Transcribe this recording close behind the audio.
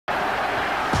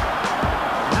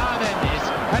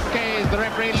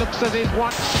referee looks at his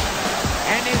watch.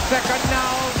 Any second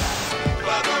now.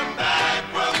 Welcome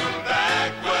back, welcome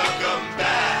back, welcome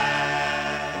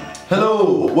back.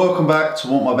 Hello, welcome back to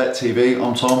WantMyBet TV.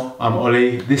 I'm Tom. I'm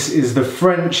Ollie. This is the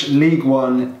French Ligue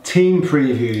 1 team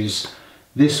previews.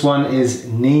 This one is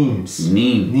Nimes.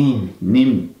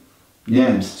 Nimes.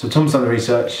 Yeah. So Tom's done the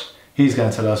research. He's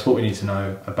going to tell us what we need to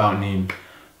know about Nimes.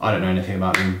 I don't know anything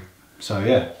about them. So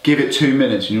yeah. Give it 2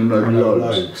 minutes and you'll know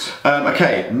loads.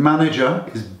 Okay, manager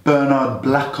is Bernard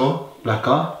Blaquart.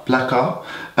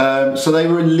 Blaquart. So they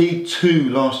were in League 2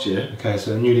 last year. Okay,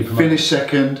 so newly promoted. Finished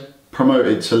second,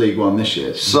 promoted to League 1 this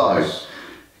year. So,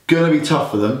 gonna be tough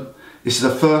for them. This is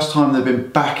the first time they've been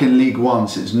back in League 1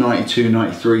 since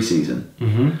 92-93 season.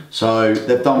 So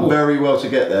they've done very well to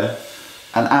get there.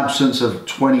 An absence of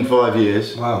 25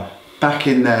 years. Wow. Back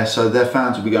in there, so their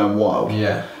fans will be going wild.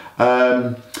 Yeah.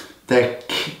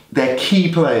 Their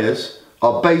key players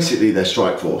are basically their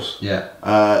strike force. Yeah.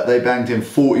 They banged in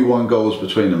 41 goals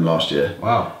between them last year.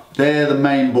 Wow. They're the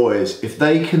main boys. If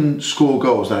they can score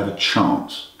goals, they have a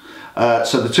chance.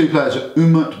 So the two players are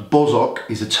Umut Bozok.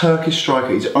 He's a Turkish striker.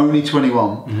 He's only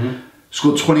 21.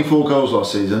 Scored 24 goals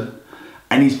last season.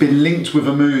 And he's been linked with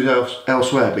a move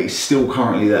elsewhere, but he's still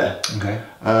currently there. Okay.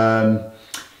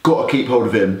 Got to keep hold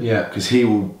of him. Yeah. Because he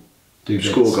will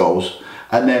score goals.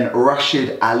 And then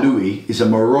Rachid Alioui is a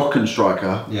Moroccan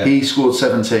striker. Yeah. He scored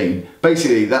 17.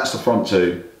 Basically, that's the front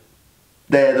two.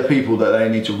 They're the people that they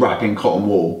need to wrap in cotton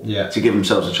wool to give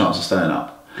themselves a chance of staying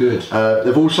up. Good.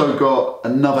 They've also got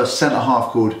another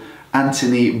centre-half called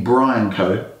Anthony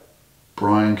Briancon.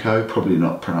 Briancon, probably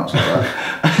not pronounced like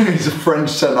that. He's a French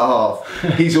centre-half.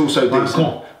 He's also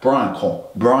decent. Briancon.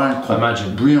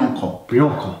 Imagine. Briancon.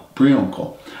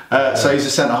 So he's a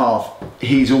centre-half.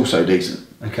 He's also decent.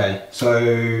 Okay,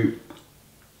 so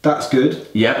that's good.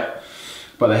 Yep.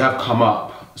 But they have come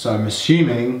up, so I'm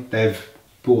assuming they've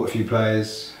bought a few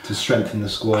players to strengthen the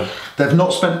squad. They've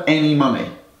not spent any money,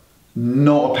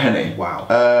 not a penny. Wow.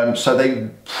 So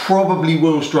they probably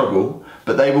will struggle,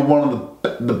 but they were one of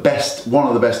the best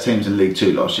teams in League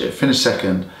 2 last year. Finished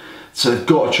second, so they've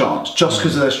got a chance. Just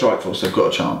because of their strike force, they've got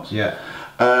a chance. Yeah.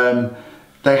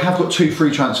 They have got 2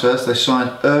 free transfers. They signed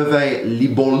Herve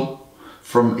Lybohy.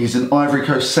 He's an Ivory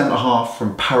Coast centre-half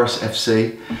from Paris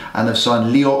FC, and they've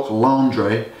signed Loick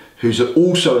Landre, who's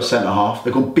also a centre-half.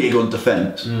 They've gone big on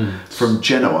defence from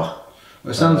Genoa.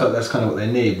 Well, it sounds like that's kind of what they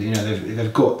need. You know,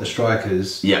 they've got the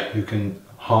strikers who can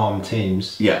harm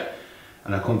teams. Yeah,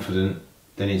 and are confident.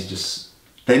 They need to just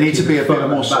be a bit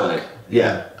more solid.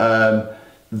 Yeah,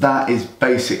 that is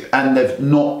basic, and they've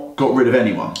not got rid of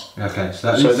anyone. Okay,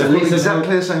 so they've got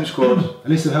exactly the same squad. At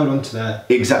least they've held on to their...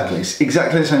 Exactly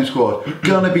the same squad.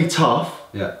 Gonna be tough.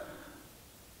 Yeah.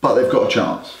 But they've got a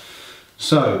chance.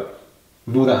 So,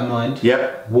 with all that in mind,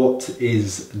 what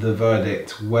is the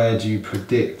verdict? Where do you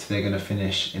predict they're going to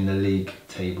finish in the league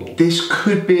table? This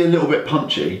could be a little bit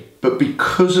punchy, but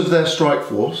because of their strike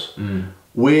force,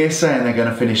 we're saying they're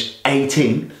going to finish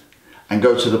 18th and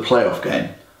go to the playoff game.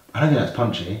 I don't think that's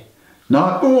punchy.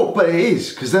 No, but it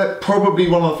is, because they're probably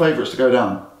one of the favourites to go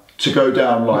down.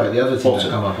 Like the other teams that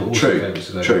come up are also favourites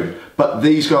to go down. But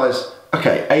these guys,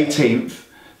 okay, 18th,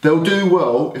 they'll do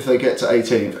well if they get to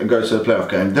 18th and go to the playoff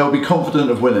game. They'll be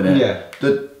confident of winning it. Yeah.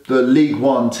 The League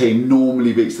 1 team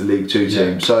normally beats the League 2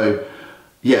 team. So,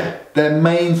 yeah, their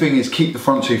main thing is keep the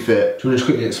front two fit. Do you want to just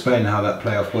quickly explain how that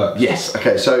playoff works? Yes,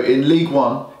 okay, so in League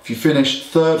 1, if you finish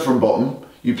 3rd from bottom,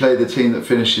 you play the team that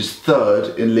finishes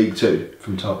 3rd in League 2.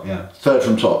 From top, yeah. 3rd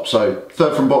from top. So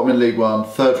 3rd from bottom in League 1,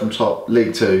 3rd from top,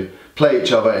 League 2. Play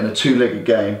each other in a 2-legged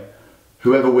game.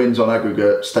 Whoever wins on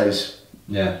aggregate stays.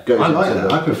 Yeah, I like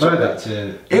that. I prefer that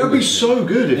to... It would be so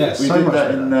good if we did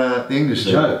that in the English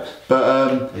league.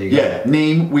 But yeah,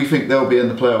 Nimes, we think they'll be in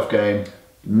the playoff game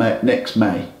next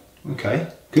May. Okay,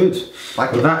 good.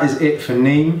 Well, that is it for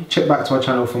Nimes. Check back to our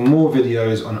channel for more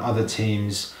videos on other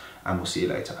teams, and we'll see you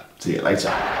later. See you later.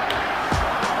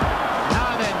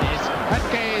 Now then,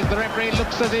 the referee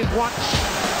looks at his watch.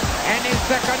 Any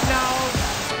second now.